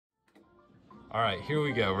All right, here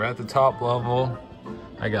we go. We're at the top level.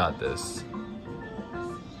 I got this.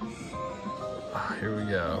 Here we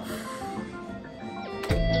go.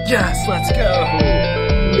 Yes, let's go.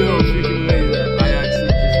 No freaking way that I actually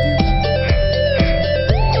just do that.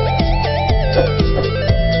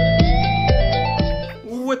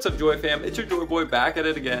 What's up, Joy fam? It's your Joy Boy back at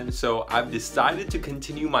it again. So I've decided to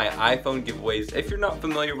continue my iPhone giveaways. If you're not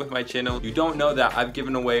familiar with my channel, you don't know that I've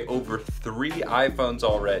given away over 3 iPhones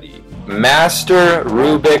already. Master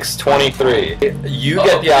Rubik's 23. You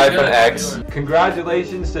get the iPhone X.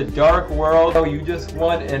 Congratulations to Dark World. Oh, you just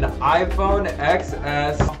won an iPhone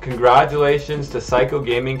XS. Congratulations to Psycho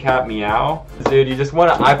Gaming Cat Meow. Dude, you just won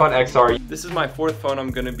an iPhone XR. This is my 4th phone I'm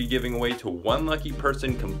gonna be giving away to one lucky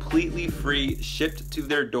person, completely free, shipped to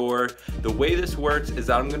their door. The way this works is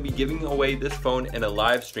that I'm gonna be giving away this phone in a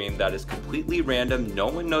live stream that is completely random. No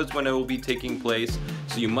one knows when it will be taking place.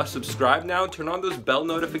 So you must subscribe now, turn on those bell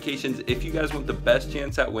notifications if you guys want the best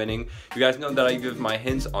chance at winning. You guys know that I give my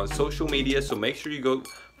hints on social media, so make sure you go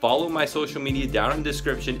follow my social media down in the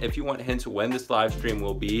description if you want hints when this live stream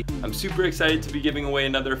will be. I'm super excited to be giving away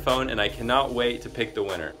another phone and I cannot wait to pick the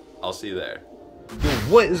winner. I'll see you there. Yo,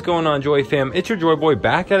 what is going on, Joy fam? It's your Joy Boy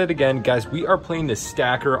back at it again. Guys, we are playing the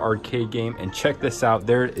Stacker arcade game, and check this out.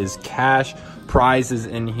 There is cash prizes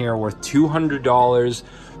in here worth $200.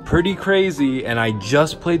 Pretty crazy, and I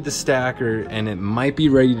just played the Stacker and it might be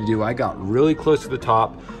ready to do. I got really close to the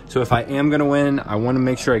top, so if I am gonna win, I want to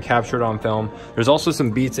make sure I capture it on film. There's also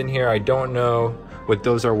some beats in here. I don't know what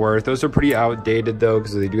those are worth. Those are pretty outdated though,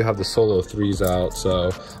 because they do have the solo 3s out,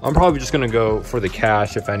 so I'm probably just gonna go for the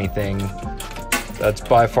cash. If anything, that's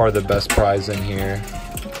by far the best prize in here.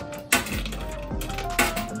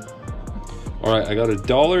 All right, I got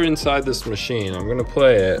 $1 inside this machine. I'm gonna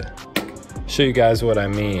play it, show you guys what I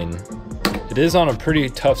mean. It is on a pretty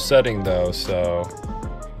tough setting though, so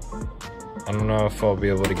I don't know if I'll be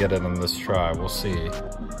able to get it on this try. We'll see.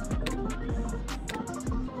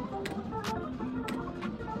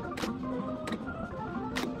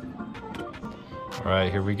 All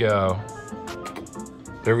right, here we go.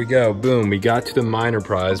 There we go, boom, we got to the minor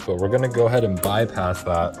prize, but we're gonna go ahead and bypass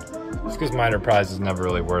that just because minor prize is never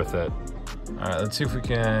really worth it. All right, let's see if we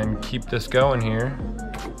can keep this going here.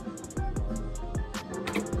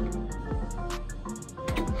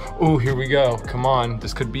 Oh, here we go. Come on,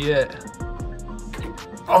 this could be it.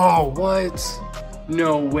 Oh, what?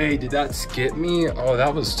 No way, did that skip me? Oh,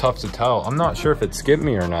 that was tough to tell. I'm not sure if it skipped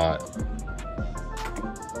me or not.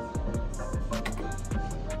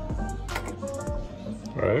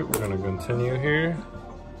 All right, we're gonna continue here.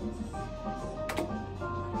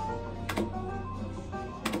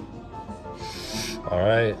 All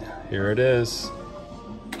right, here it is.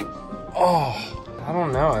 Oh, I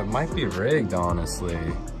don't know, it might be rigged, honestly.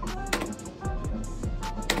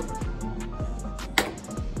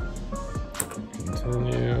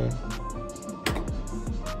 Continue.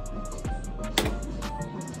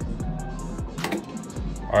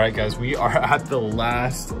 All right, guys, we are at the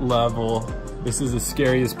last level. This is the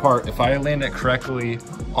scariest part. If I land it correctly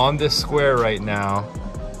on this square right now,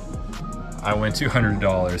 I win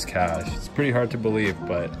 $200 cash. It's pretty hard to believe,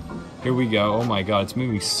 but here we go. Oh my God, it's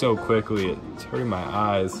moving so quickly. It's hurting my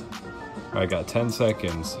eyes. All right, I got 10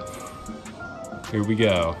 seconds. Here we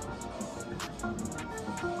go.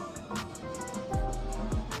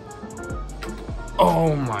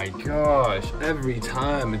 Oh my gosh, every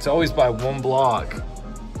time. It's always by 1 block.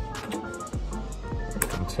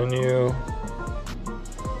 Continue.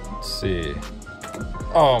 Let's see.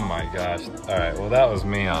 Oh my gosh. All right, well that was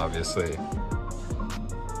me, obviously.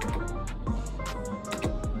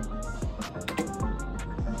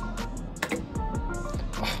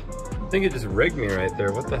 I think it just rigged me right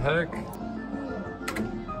there. What the heck?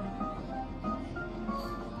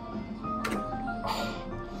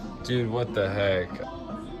 Dude, what the heck?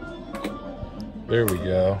 There we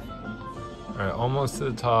go. All right, almost to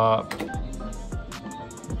the top.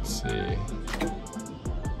 Let's see.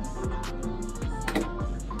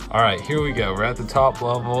 All right, here we go. We're at the top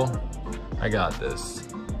level. I got this.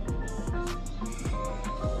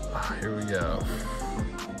 Here we go.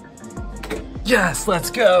 Yes, let's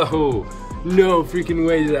go. No freaking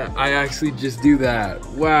way that I actually just do that.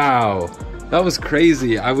 Wow, that was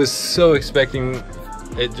crazy. I was so expecting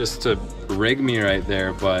it just to rig me right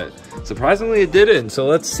there, but surprisingly it didn't. So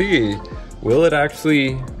let's see, will it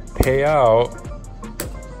actually pay out?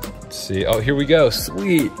 Let's see. Oh, here we go.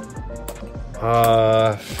 Sweet.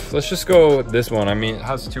 Let's just go with this one. I mean, it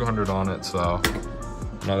has 200 on it, so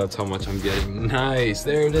no, that's how much I'm getting. Nice,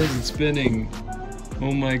 there it is, it's spinning.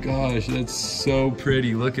 Oh my gosh, that's so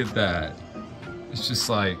pretty. Look at that. It's just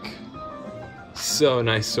like So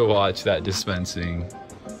nice to watch that dispensing.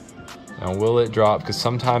 Now will it drop? Because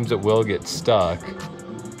sometimes it will get stuck.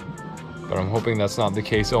 But I'm hoping that's not the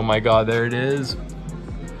case. Oh my god, there it is.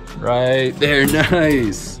 Right there,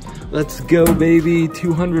 nice. Let's go, baby.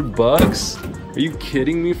 200 bucks? Are you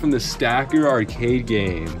kidding me? From the Stacker arcade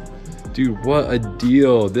game. Dude, what a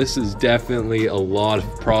deal. This is definitely a lot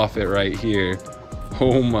of profit right here.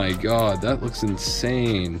 Oh my god, that looks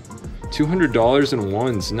insane. $200 in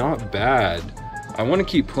ones, not bad. I want to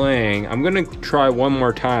keep playing. I'm gonna try one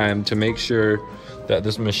more time to make sure that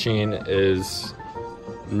this machine is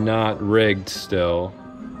not rigged still.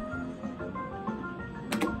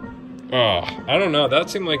 Oh, I don't know. That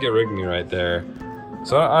seemed like it rigged me right there.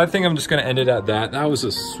 So I think I'm just gonna end it at that. That was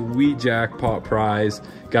a sweet jackpot prize.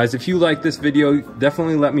 Guys, if you like this video,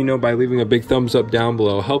 definitely let me know by leaving a big thumbs up down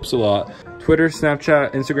below. It helps a lot. Twitter,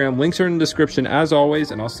 Snapchat, Instagram, links are in the description as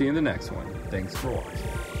always, and I'll see you in the next one. Thanks for watching.